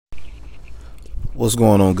What's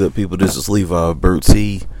going on, good people? This is Levi Burt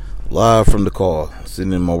T, live from the car,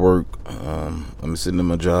 sitting in my work. I'm sitting in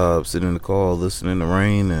my job, sitting in the car, listening to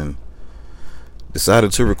rain, and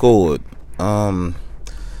decided to record. The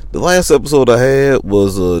last episode I had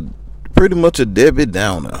was pretty much a Debbie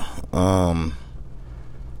Downer. Talking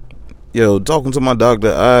to my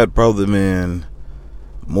doctor, I'd probably been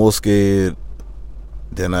more scared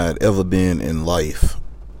than I'd ever been in life.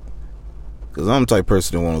 Because I'm the type of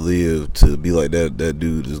person that want to live to be like that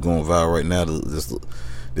dude that's going viral right now that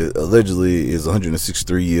allegedly is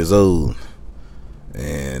 163 years old.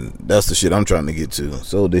 And that's the shit I'm trying to get to.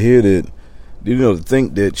 So to hear that, to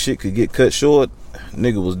think that shit could get cut short,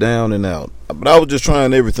 nigga was down and out. But I was just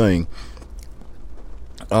trying everything.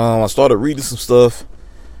 I started reading some stuff,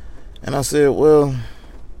 and I said, well,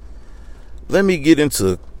 let me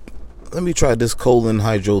try this colon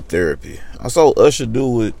hydrotherapy. I saw Usher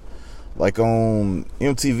do it like on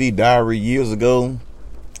MTV Diary years ago,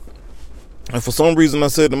 and for some reason I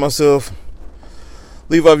said to myself,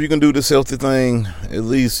 Levi, if you can do this healthy thing, at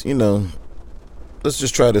least, let's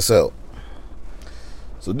just try this out.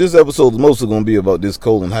 So this episode is mostly going to be about this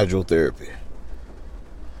colon hydrotherapy.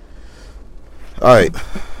 Alright,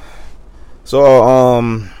 so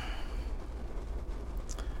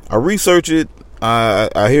I research it.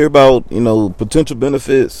 I hear about potential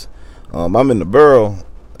benefits. I'm in the borough,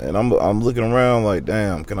 and I'm looking around like,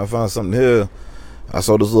 damn, can I find something here? I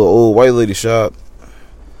saw this little old white lady shop,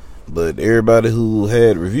 but everybody who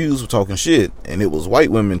had reviews were talking shit, and it was white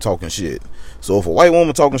women talking shit. So if a white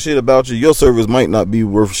woman talking shit about you, your service might not be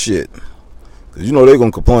worth shit, because they're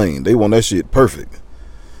gonna complain. They want that shit perfect.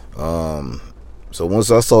 So once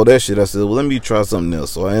I saw that shit, I said, well, let me try something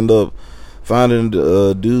else. So I end up finding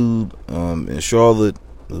a dude in Charlotte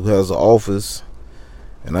who has an office.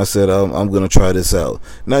 And I said, I'm going to try this out.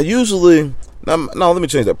 Now, let me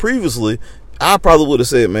change that. Previously, I probably would have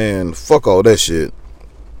said, man, fuck all that shit.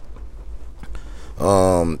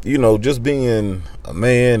 Just being a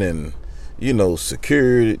man and,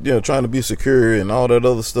 secure, trying to be secure and all that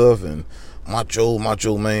other stuff and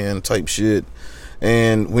macho man type shit.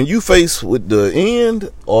 And when you face with the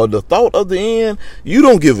end or the thought of the end, you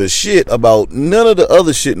don't give a shit about none of the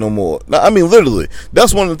other shit no more. Now, I mean, literally,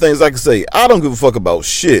 that's one of the things I can say. I don't give a fuck about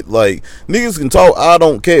shit. Like, niggas can talk. I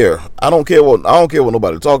don't care. I don't care what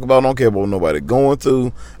nobody talk about. I don't care about what nobody going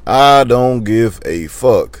through. I don't give a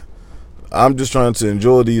fuck. I'm just trying to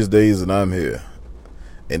enjoy these days and I'm here.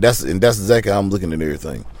 And that's exactly how I'm looking at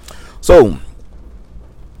everything. So,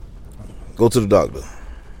 go to the doctor.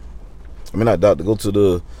 Go to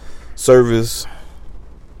the service,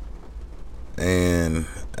 and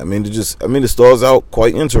it starts out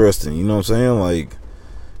quite interesting, you know what I'm saying? Like,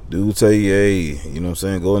 dude tell you, hey, you know what I'm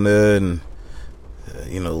saying, go in there and,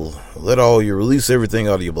 release everything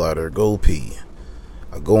out of your bladder, go pee.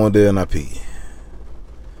 I go in there and I pee.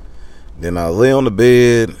 Then I lay on the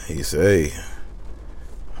bed, he say, hey,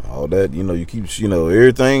 all that, you keep,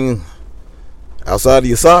 everything outside of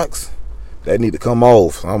your socks, that need to come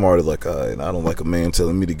off. I'm already like, all right, I don't like a man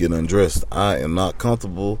telling me to get undressed. I am not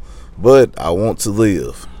comfortable, but I want to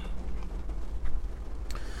live.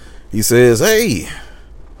 He says, hey,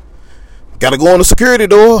 gotta go on the security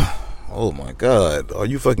door. Oh my God, are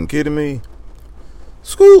you fucking kidding me?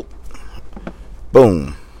 Scoop.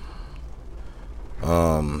 Boom.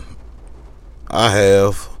 I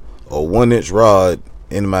have a 1-inch rod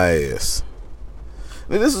in my ass.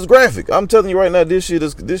 This is graphic. I'm telling you right now, this shit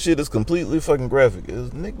is completely fucking graphic.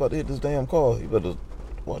 Is Nick about to hit this damn car? He better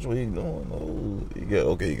watch what he's doing. Oh,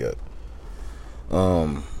 he got.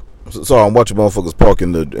 Sorry, I'm watching motherfuckers park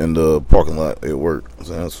in the parking lot at work.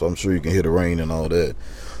 So I'm sure you can hear the rain and all that.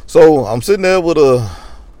 So I'm sitting there with a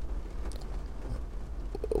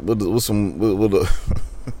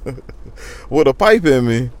with a pipe in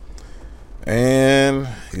me, and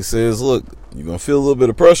he says, "Look, you're gonna feel a little bit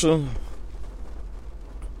of pressure."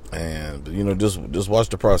 And just watch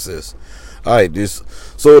the process. All right,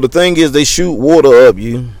 so the thing is, they shoot water up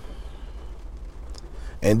you,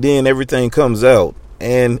 and then everything comes out.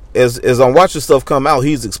 And as I'm watching stuff come out,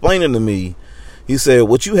 he's explaining to me. He said,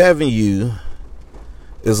 what you have in you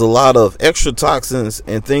is a lot of extra toxins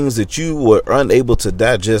and things that you were unable to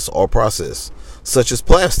digest or process, such as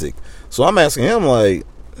plastic. So I'm asking him, like,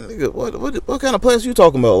 nigga, what kind of plastic you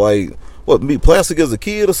talking about? Like, what, me plastic as a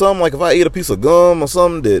kid or something? Like, if I ate a piece of gum or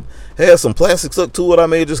something that had some plastic stuck to it, I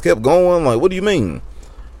may have just kept going. Like, what do you mean?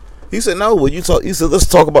 He said, no. He said, let's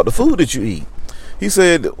talk about the food that you eat. He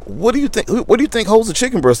said, what do you think holds a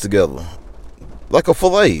chicken breast together? Like a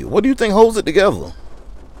fillet. What do you think holds it together?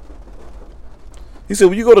 He said,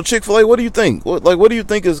 when you go to Chick-fil-A, what do you think? What do you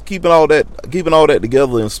think is keeping all that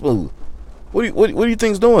together and smooth? What do you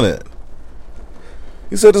think's doing that?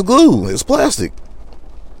 He said it's glue. It's plastic.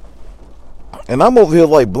 And I'm over here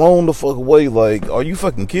like blown the fuck away. Like, are you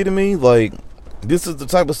fucking kidding me? Like, this is the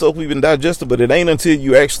type of stuff we've been digesting, but it ain't until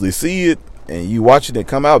you actually see it and you watching it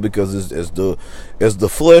come out, because as the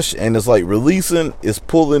flesh and it's like releasing, it's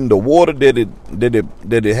pulling the water that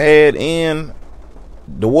it had in,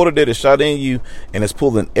 the water that it shot in you, and it's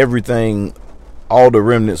pulling everything, all the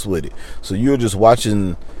remnants with it. So you're just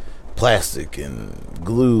watching plastic and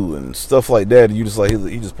glue and stuff like that, and you just like,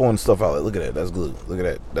 he just pouring stuff out like, look at that, that's glue, look at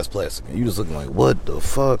that, that's plastic, and you just looking like, what the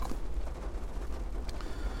fuck?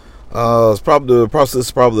 It's probably, the process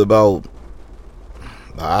is probably about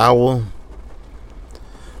an hour.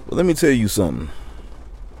 But let me tell you something.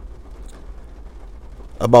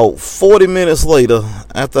 About 40 minutes later,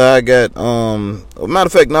 after I got matter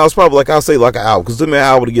of fact, now it's probably like, I'll say like an hour, because it took me an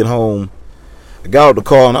hour to get home. I got out the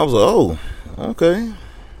car and I was like, oh, okay.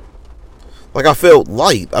 Like, I felt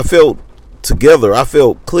light. I felt together. I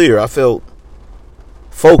felt clear. I felt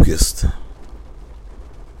focused.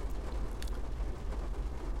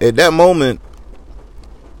 At that moment,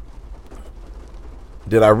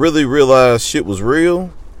 did I really realize shit was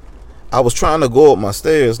real? I was trying to go up my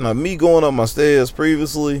stairs. Now, me going up my stairs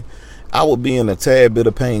previously, I would be in a tad bit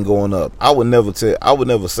of pain going up. I would never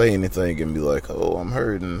say anything and be like, oh, I'm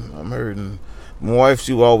hurting. My wife,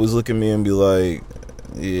 she would always look at me and be like,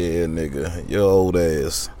 yeah, nigga, your old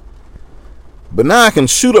ass. But now I can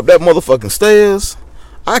shoot up that motherfucking stairs.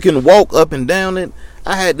 I can walk up and down it.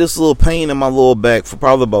 I had this little pain in my lower back for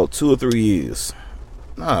probably about 2 or 3 years.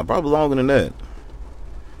 Nah, probably longer than that.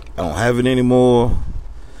 I don't have it anymore.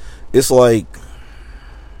 It's like,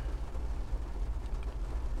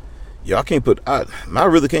 y'all can't I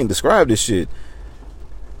really can't describe this shit.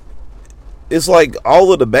 It's like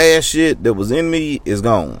all of the bad shit that was in me is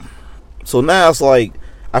gone. So now it's like,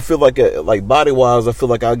 I feel like body wise, I feel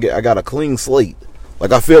like I got a clean slate.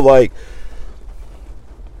 Like, I feel like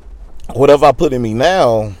whatever I put in me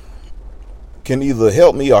now can either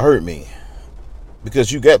help me or hurt me,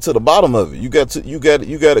 because you got to the bottom of it. You got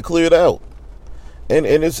it cleared out. And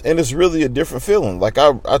it's really a different feeling. Like,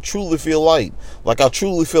 I truly feel light. Like, I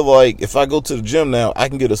truly feel like if I go to the gym now, I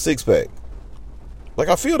can get a 6-pack. Like,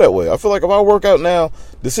 I feel that way. I feel like if I work out now,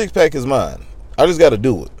 the 6-pack is mine. I just got to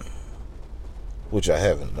do it, which I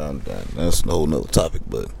haven't done. That's a whole nother topic.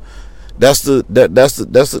 But that's the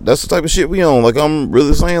type of shit we on. Like, I'm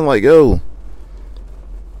really saying, like, yo,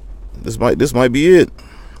 this might be it.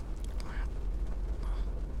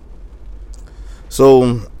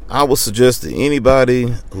 So I would suggest to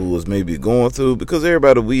anybody who was maybe going through, because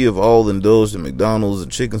we have all indulged in McDonald's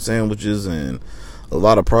and chicken sandwiches and a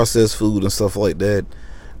lot of processed food and stuff like that.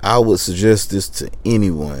 I would suggest this to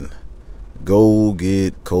anyone. Go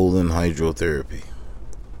get colon hydrotherapy.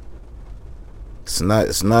 It's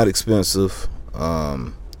not expensive.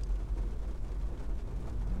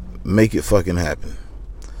 Make it fucking happen,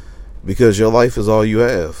 because your life is all you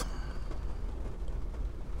have.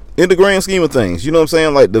 In the grand scheme of things, you know what I'm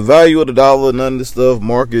saying? Like, the value of the dollar, none of this stuff,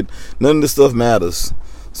 market, none of this stuff matters.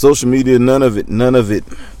 Social media, none of it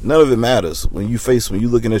matters when you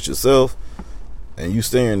looking at yourself and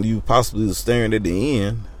you possibly staring at the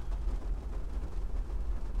end.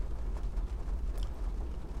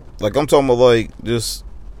 Like, I'm talking about, like, just,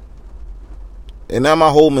 and now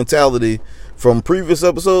my whole mentality from previous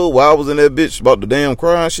episode while I was in that bitch about the damn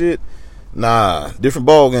crying shit, nah, different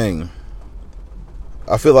ball game.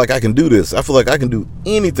 I feel like I can do this. I feel like I can do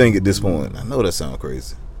anything at this point. I know that sounds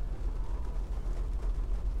crazy,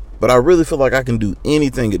 but I really feel like I can do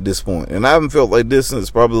anything at this point. And I haven't felt like this since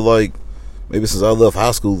probably like maybe since I left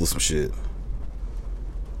high school or some shit.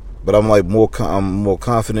 But I'm like I'm more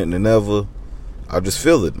confident than ever. I just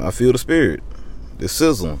feel it. I feel the spirit. It's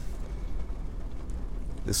sizzling.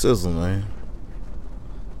 It's sizzling,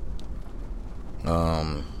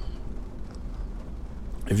 man.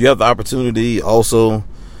 If you have the opportunity, also,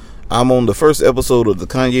 I'm on the first episode of the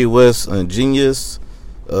Kanye West Genius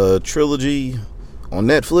trilogy on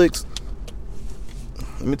Netflix.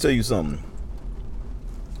 Let me tell you something.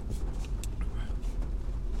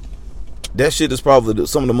 That shit is probably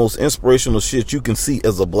some of the most inspirational shit you can see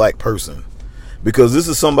as a black person. Because this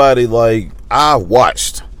is somebody like I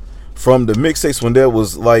watched from the mixtapes when there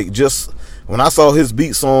was like just when I saw his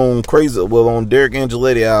beats on on Derek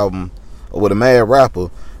Angeletti album with a Mad Rapper.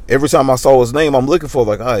 Every time I saw his name, I'm looking for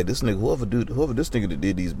like, all right, this nigga, whoever this nigga that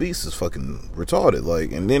did these beats is fucking retarded.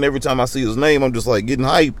 Like, and then every time I see his name, I'm just like getting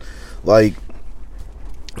hyped. Like,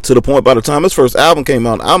 to the point by the time his first album came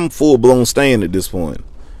out, I'm full blown stan at this point.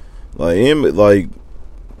 Like him, like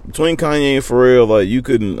Between Kanye and Pharrell, like you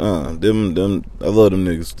couldn't them I love them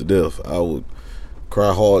niggas to death. I would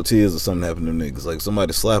cry hard tears if something happened to them niggas. Like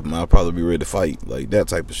somebody slap them, I'd probably be ready to fight. Like that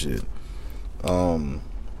type of shit.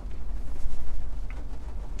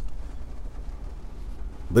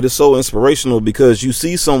 But it's so inspirational because you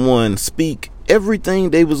see someone speak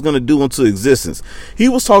everything they was gonna do into existence. He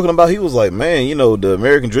was talking about, he was like, man, you know, the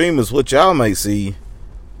American dream is what y'all might see,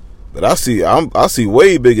 but I see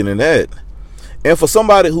way bigger than that. And for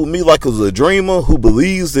somebody who me like is a dreamer who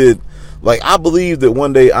believes that, like I believe that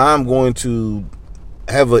one day I'm going to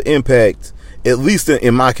have an impact, at least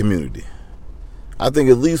in my community. I think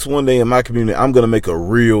at least one day in my community I'm gonna make a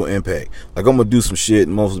real impact. Like I'm gonna do some shit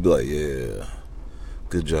and most will be like, yeah,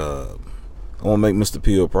 good job. I want to make Mr.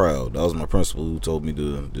 Peel proud. That was my principal who told me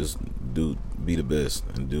to just be the best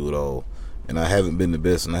and do it all. And I haven't been the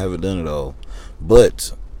best and I haven't done it all.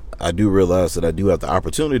 But I do realize that I do have the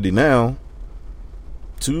opportunity now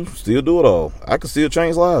to still do it all. I can still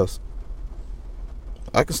change lives.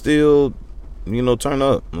 I can still, you know, turn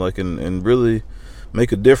up like and really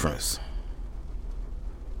make a difference.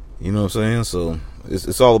 You know what I'm saying? So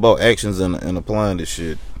it's all about actions and applying this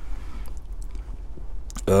shit.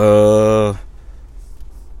 I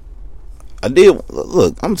did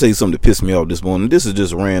look. I'm gonna tell you something that pissed me off this morning. This is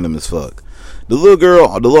just random as fuck. The little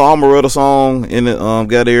girl, the little Amaretta song, and it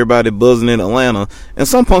got everybody buzzing in Atlanta. And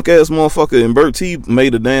some punk ass motherfucker in Burt T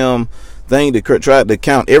made a damn thing that tried to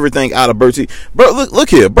count everything out of Burt T. Look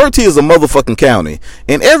here, Burt T is a motherfucking county,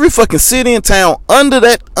 and every fucking city and town under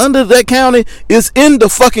that county is in the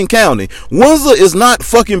fucking county. Windsor is not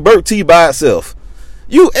fucking Burt T by itself.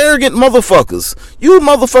 You arrogant motherfuckers. You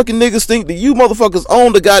motherfucking niggas think that you motherfuckers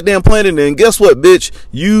own the goddamn planet, and guess what, bitch?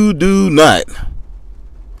 You do not.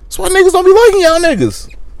 That's why niggas don't be liking y'all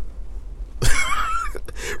niggas.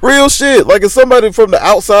 Real shit. Like if somebody from the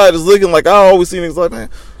outside is looking, like I always see niggas like, man,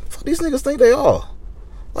 fuck these niggas think they are.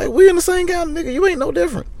 Like we in the same county, nigga. You ain't no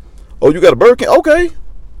different. Oh, you got a Birkin? Okay.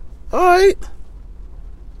 Alright.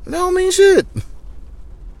 That don't mean shit.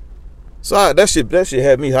 So that shit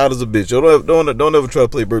had me hot as a bitch. Don't ever try to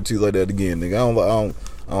play Burt T like that again, nigga. I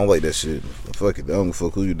don't like that shit. Fuck it. I don't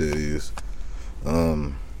fuck who you dad is.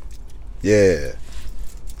 Yeah.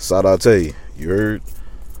 Sadate, you heard?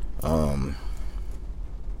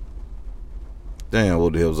 Damn,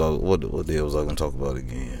 what the hell was I gonna talk about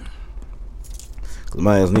again? Cause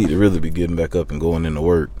my ass need to really be getting back up and going into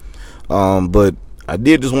work. But I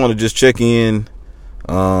did just want to just check in,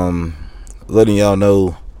 letting y'all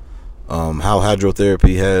know how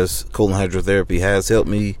colon hydrotherapy has helped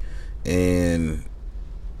me, and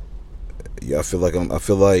yeah, I feel like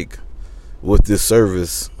with this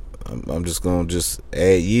service, I'm just gonna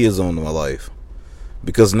add years onto my life,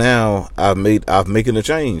 because now I've making a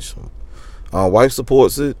change. Wife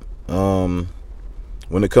supports it. When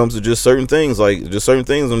it comes to just certain things,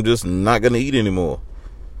 I'm just not gonna eat anymore.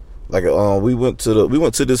 Like we went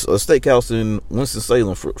to this steakhouse in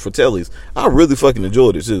Winston-Salem for Telly's. I really fucking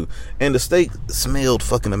enjoyed it too, and the steak smelled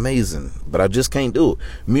fucking amazing. But I just can't do it.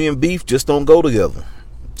 Me and beef just don't go together.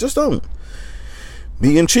 Just don't.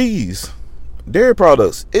 Me and cheese, dairy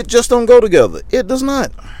products, it just don't go together. It does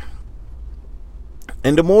not.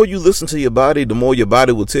 And the more you listen to your body, the more your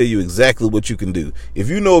body will tell you exactly what you can do. If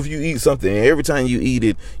you eat something and every time you eat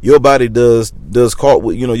it, your body does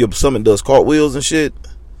cartwheel, your stomach does cartwheels and shit.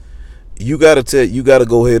 You gotta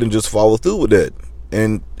go ahead and just follow through with that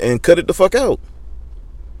and cut it the fuck out.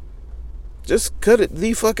 Just cut it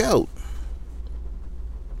the fuck out.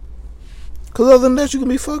 Cause other than that, you can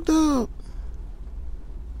be fucked up,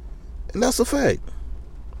 and that's a fact.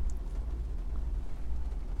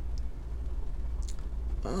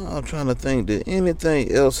 I'm trying to think. Did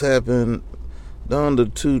anything else happen? Don the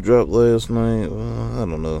 2 dropped last night. I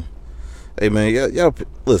don't know. Hey man, y'all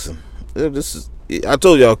listen. I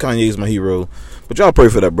told y'all Kanye's my hero, but y'all pray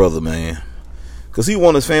for that brother, man, because he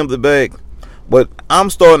wants his family back. But I'm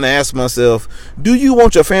starting to ask myself, do you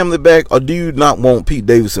want your family back, or do you not want Pete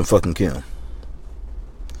Davidson fucking Kim?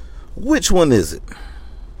 Which one is it?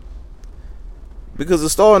 Because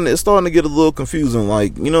it's starting to get a little confusing.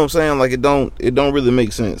 Like, you know what I'm saying? Like it don't really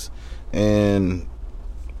make sense. And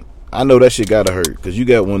I know that shit gotta hurt, because you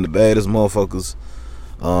got one of the baddest motherfuckers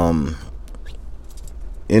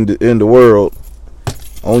in the world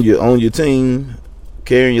on your team,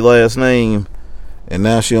 carrying your last name, and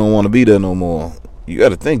now she don't want to be there no more. You got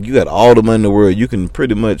to think, you got all the money in the world. You can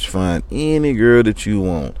pretty much find any girl that you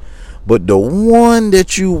want, but the one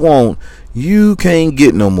that you want, you can't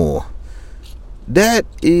get no more. That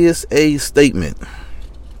is a statement.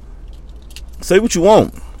 Say what you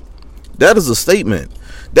want. That is a statement.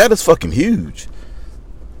 That is fucking huge.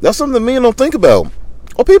 That's something men don't think about.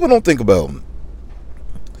 Or people don't think about.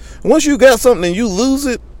 Once you got something and you lose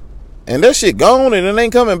it, and that shit gone and it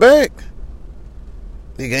ain't coming back,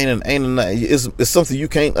 it's something you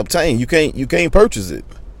can't obtain. You can't purchase it.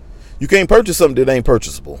 You can't purchase something that ain't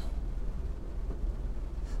purchasable.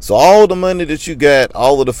 So all the money that you got,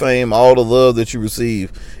 all of the fame, all the love that you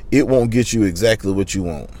receive, it won't get you exactly what you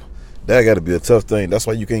want. That got to be a tough thing. That's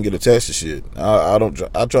why you can't get attached to shit. I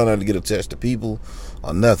try not to get attached to people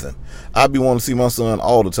or nothing. I be wanting to see my son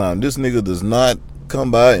all the time. This nigga does not come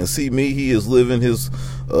by and see me. He is living his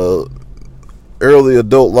early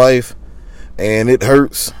adult life, and it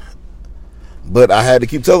hurts. But I had to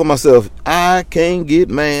keep telling myself, I can't get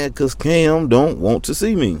mad because Cam don't want to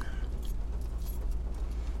see me.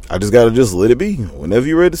 I just gotta just let it be. Whenever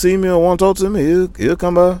you're ready to see me or want to talk to me, he'll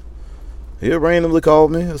come by. He'll randomly call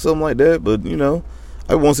me or something like that. But you know,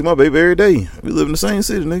 I want to see my baby every day. We live in the same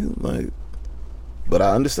city, nigga. Like, but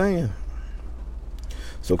I understand.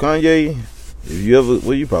 So Kanye, if you ever,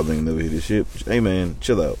 well, you probably ain't never hear this shit. Hey man,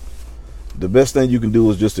 chill out. The best thing you can do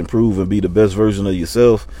is just improve and be the best version of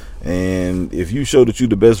yourself. And if you show that you're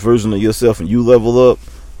the best version of yourself and you level up,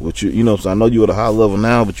 which you know, so I know you're at a high level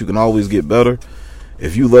now, but you can always get better.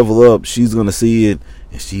 If you level up, she's going to see it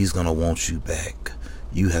and she's going to want you back.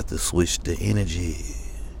 You have to switch the energy.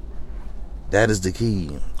 That is the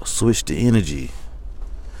key. Switch the energy.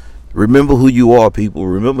 Remember who you are, people.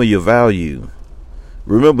 Remember your value.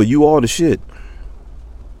 Remember, you are the shit.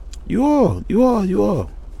 You are.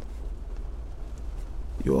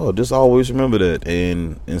 Just always remember that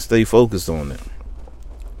and stay focused on it.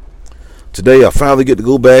 Today, I finally get to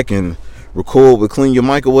go back and record with Clean Your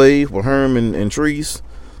Microwave with Herm and Treese.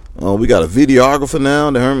 We got a videographer now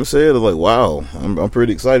that Herman said. I'm like, wow, I'm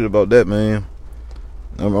pretty excited about that, man.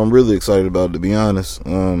 I'm really excited about it, to be honest.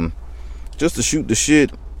 Just to shoot the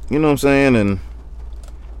shit, you know what I'm saying? And,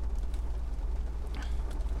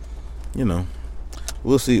 you know,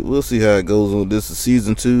 we'll see how it goes on. This is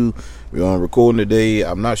season 2. We're on recording today.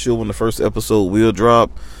 I'm not sure when the first episode will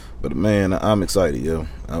drop. But man, I'm excited, yo.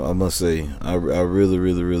 I must say, I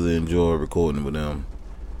really enjoy recording with them.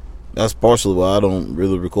 That's partially why I don't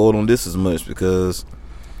really record on this as much, because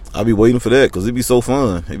I be waiting for that, because it'd be so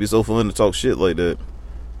fun. It'd be so fun to talk shit like that.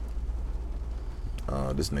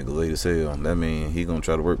 This nigga late as hell. That mean he gonna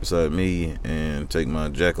try to work beside me and take my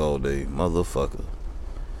jack all day, motherfucker.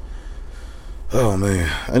 Oh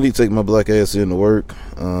man, I need to take my black ass in to work.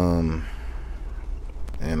 And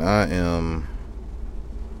I am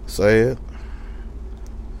sad,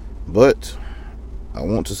 but I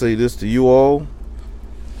want to say this to you all: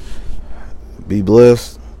 be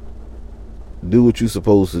blessed, do what you're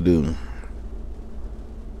supposed to do.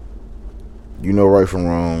 You know right from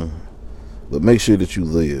wrong, but make sure that you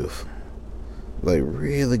live. Like,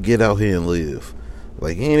 really get out here and live.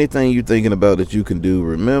 Like, anything you're thinking about that you can do,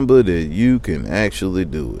 remember that you can actually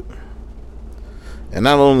do it. And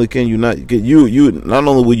not only can you not get not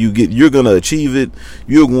only will you get, you're gonna achieve it,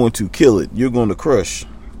 you're going to kill it, you're going to crush.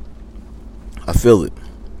 I feel it,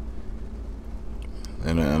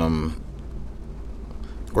 and I'm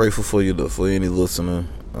grateful for you, for any listener.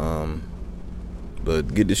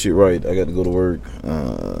 But get this shit right. I got to go to work.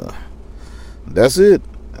 That's it.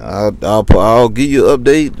 I'll give you an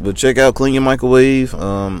update, but check out Clean Your Microwave.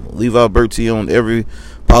 Leave out Bert T on every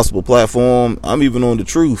possible platform. I'm even on the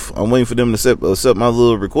Truth. I'm waiting for them to accept my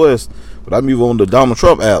little request, but I'm even on the Donald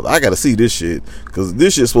Trump app. I gotta see this shit, because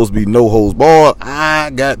this shit's supposed to be no holds barred.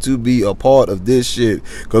 I got to be a part of this shit,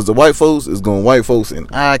 because the white folks is going white folks, and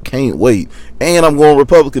I can't wait. And I'm going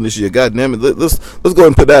Republican this year. God damn it. Let's go ahead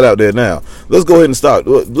and put that out there now. Let's go ahead and start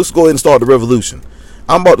the revolution.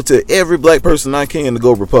 I'm about to tell every black person I can to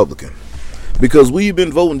go Republican, because we've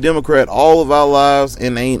been voting Democrat all of our lives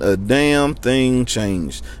and ain't a damn thing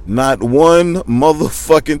changed. Not one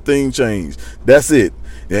motherfucking thing changed. That's it.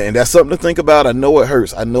 And that's something to think about. I know it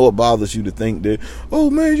hurts. I know it bothers you to think that, oh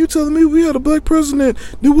man, you telling me we had a black president.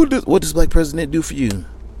 Then what does black president do for you?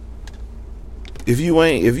 If you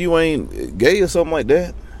ain't gay or something like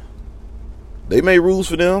that, they made rules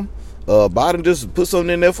for them. Biden just put something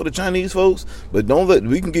in there for the Chinese folks, but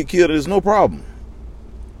we can get killed. There's no problem.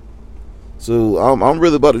 So I'm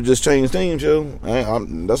really about to just change teams, yo.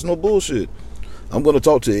 That's no bullshit. I'm gonna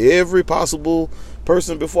talk to every possible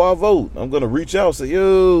person before I vote. I'm gonna reach out, say,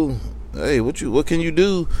 yo, hey, what can you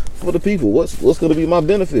do for the people? What's gonna be my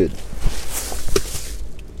benefit?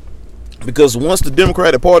 Because once the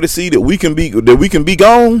Democratic Party see that we can be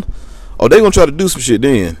gone, they gonna try to do some shit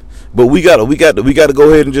then. But we gotta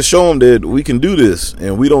go ahead and just show them that we can do this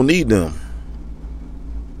and we don't need them.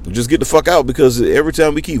 Just get the fuck out, because every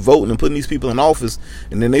time we keep voting and putting these people in office,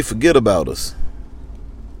 and then they forget about us.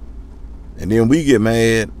 And then we get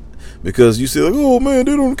mad because you say, like, oh man,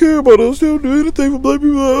 they don't care about us. They don't do anything for black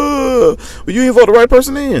people. But you ain't vote the right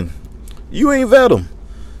person in. You ain't vet them.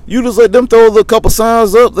 You just let them throw a little couple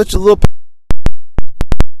signs up, let your little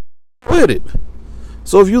with it.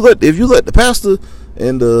 So if you let the pastor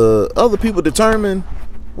and the other people determine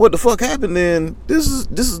what the fuck happened, then this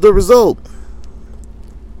is the result.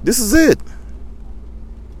 This is it.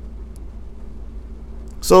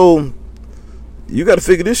 So you got to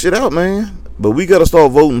figure this shit out, man. But we got to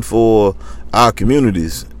start voting for our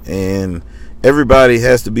communities, and everybody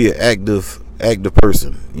has to be an active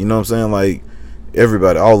person. You know what I'm saying? Like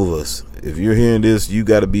everybody, all of us. If you're hearing this, you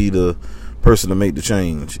got to be the person to make the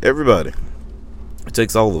change. Everybody. It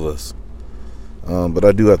takes all of us. But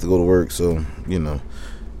I do have to go to work, so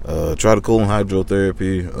try the colon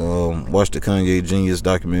hydrotherapy. Watch the Kanye Genius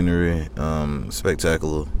documentary.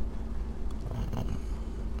 Spectacular.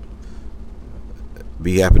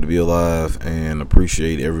 Be happy to be alive and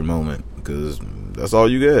appreciate every moment, because that's all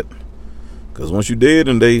you get. Because once you dead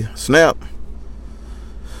and they snap,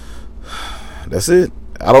 that's it.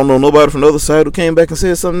 I don't know nobody from the other side who came back and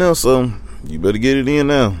said something else, so you better get it in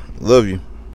now. Love you.